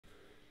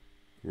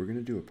We're going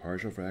to do a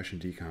partial fraction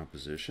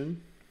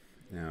decomposition.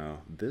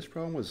 Now, this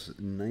problem was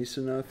nice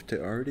enough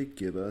to already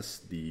give us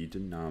the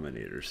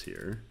denominators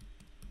here.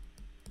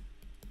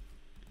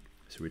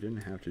 So we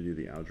didn't have to do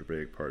the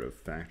algebraic part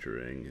of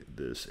factoring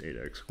this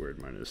 8x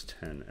squared minus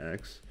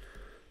 10x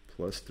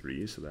plus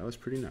 3, so that was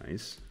pretty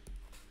nice.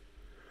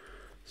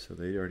 So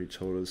they already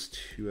told us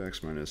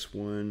 2x minus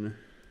 1,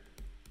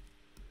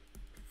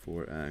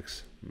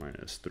 4x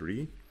minus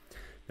 3.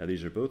 Now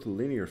these are both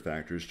linear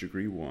factors,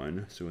 degree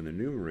 1, so in the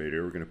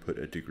numerator we're going to put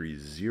a degree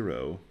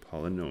 0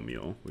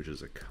 polynomial, which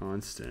is a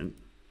constant.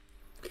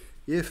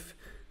 If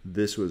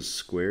this was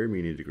squared,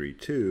 meaning degree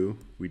 2,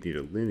 we'd need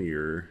a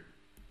linear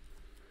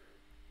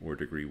or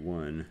degree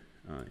 1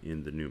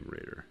 in the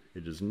numerator.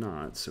 It is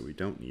not, so we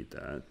don't need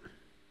that.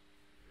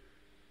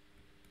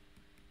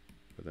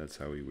 But that's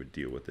how we would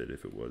deal with it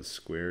if it was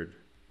squared.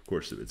 Of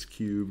course, if it's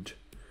cubed,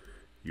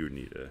 you would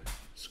need a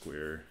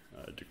square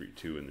degree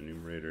 2 in the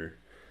numerator.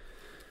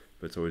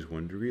 But it's always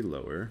 1 degree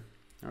lower.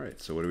 All right,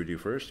 so what do we do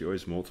first? You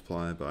always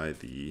multiply by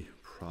the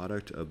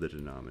product of the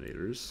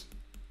denominators.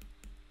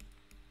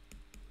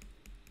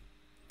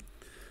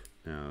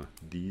 Now,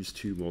 these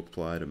two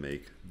multiply to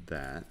make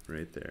that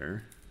right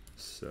there.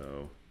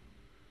 So,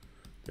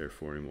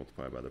 therefore, we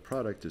multiply by the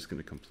product is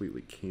going to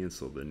completely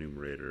cancel the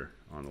numerator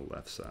on the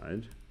left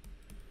side.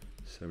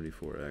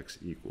 74x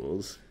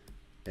equals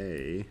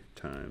a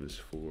times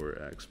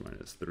 4x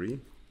minus 3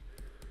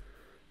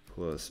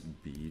 plus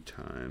b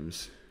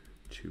times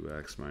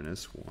 2x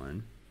minus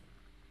 1.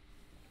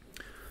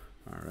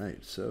 All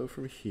right, so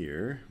from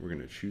here, we're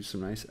going to choose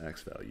some nice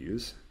x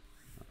values.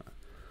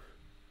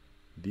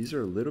 These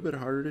are a little bit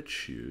harder to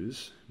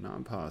choose, not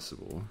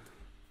impossible.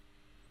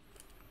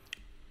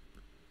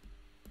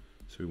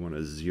 So we want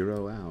to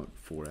zero out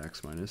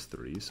 4x minus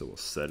 3, so we'll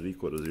set it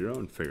equal to 0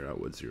 and figure out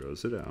what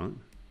zeroes it out.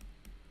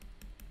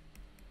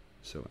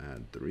 So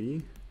add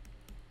 3,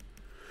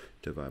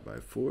 divide by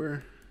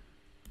 4.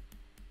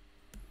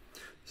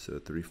 So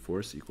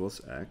 3/4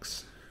 equals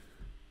x.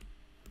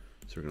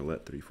 So we're going to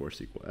let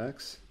 3/4 equal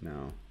x.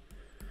 Now,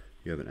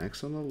 you have an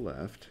x on the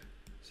left,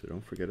 so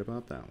don't forget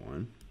about that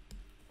one.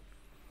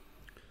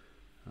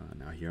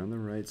 Now here on the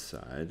right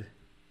side,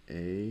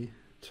 a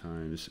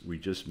times, we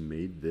just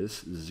made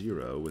this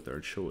 0 with our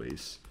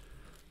choice.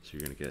 So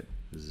you're going to get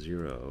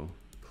 0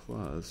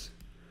 plus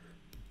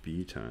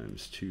b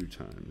times 2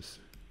 times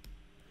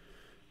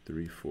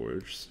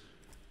 3/4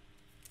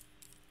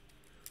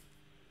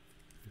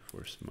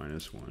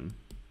 minus 1.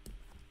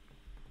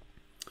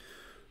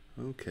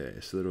 Okay,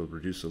 so that'll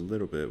reduce a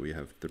little bit. We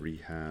have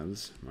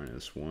 3/2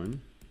 minus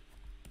 1.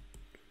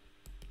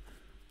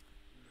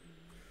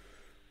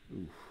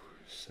 Ooh,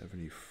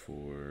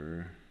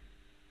 74.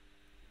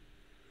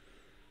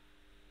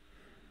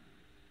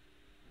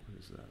 What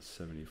is that?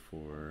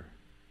 74.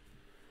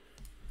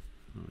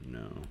 Oh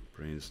no,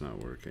 brain's not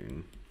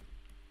working.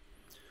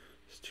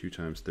 It's 2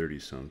 times 30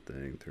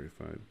 something,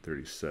 35,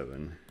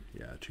 37.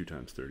 Yeah, 2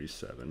 times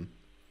 37.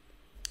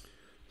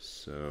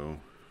 So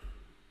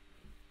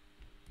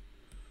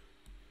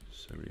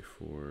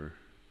 74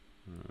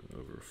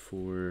 over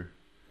 4.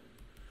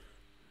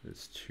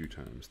 It's 2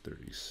 times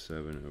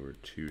 37 over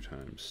 2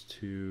 times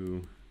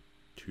 2.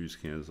 2's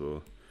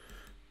cancel.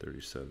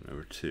 37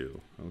 over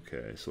 2.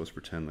 Okay, so let's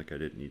pretend like I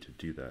didn't need to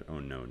do that. Oh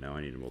no, now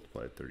I need to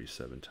multiply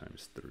 37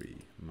 times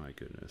 3. My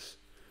goodness.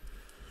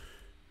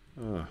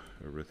 Oh,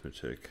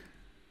 arithmetic.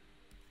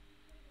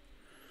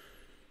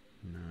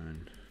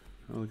 9.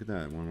 Oh, look at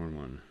that. 1, 1,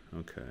 1.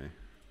 Okay.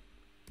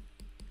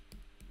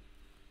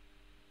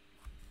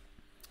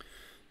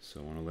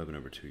 So 111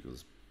 over 2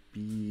 equals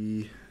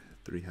b.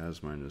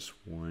 3/2 minus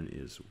 1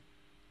 is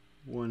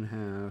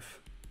 1/2.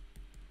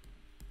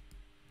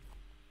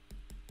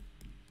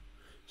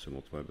 So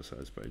multiply both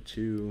sides by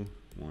 2.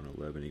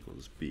 111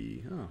 equals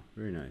b. Oh,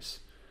 very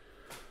nice.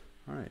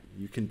 All right,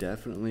 you can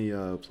definitely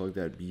plug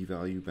that b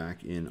value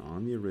back in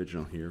on the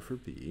original here for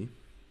b.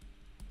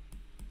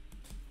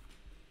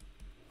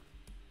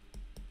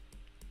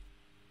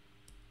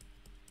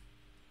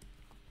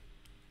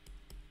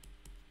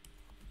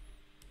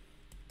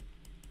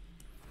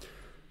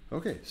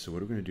 Okay, so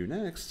what are we going to do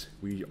next?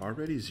 We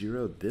already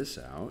zeroed this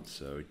out,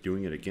 so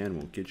doing it again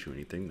won't get you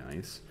anything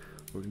nice.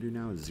 What we're going to do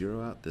now is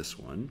zero out this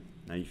one.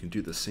 Now you can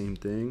do the same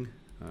thing.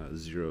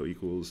 0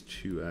 equals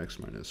 2x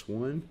minus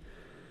 1.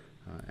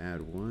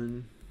 Add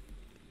 1,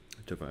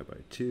 divide by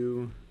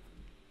 2.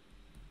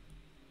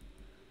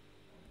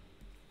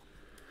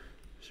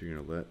 So you're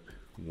going to let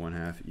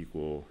 1/2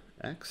 equal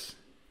x.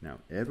 Now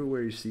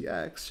everywhere you see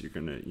x, you're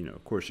going to,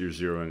 of course you're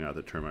zeroing out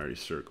the term I already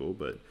circled,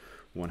 but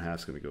 1/2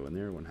 is going to go in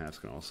there, 1/2 is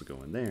going to also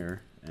go in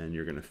there, and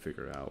you're going to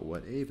figure out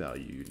what a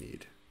value you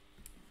need.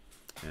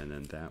 And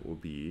then that will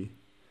be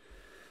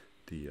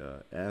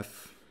the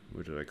f,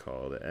 what did I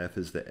call it? The f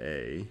is the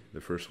a,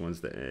 the first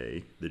one's the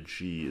a, the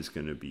g is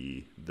going to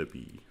be the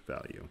b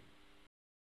value.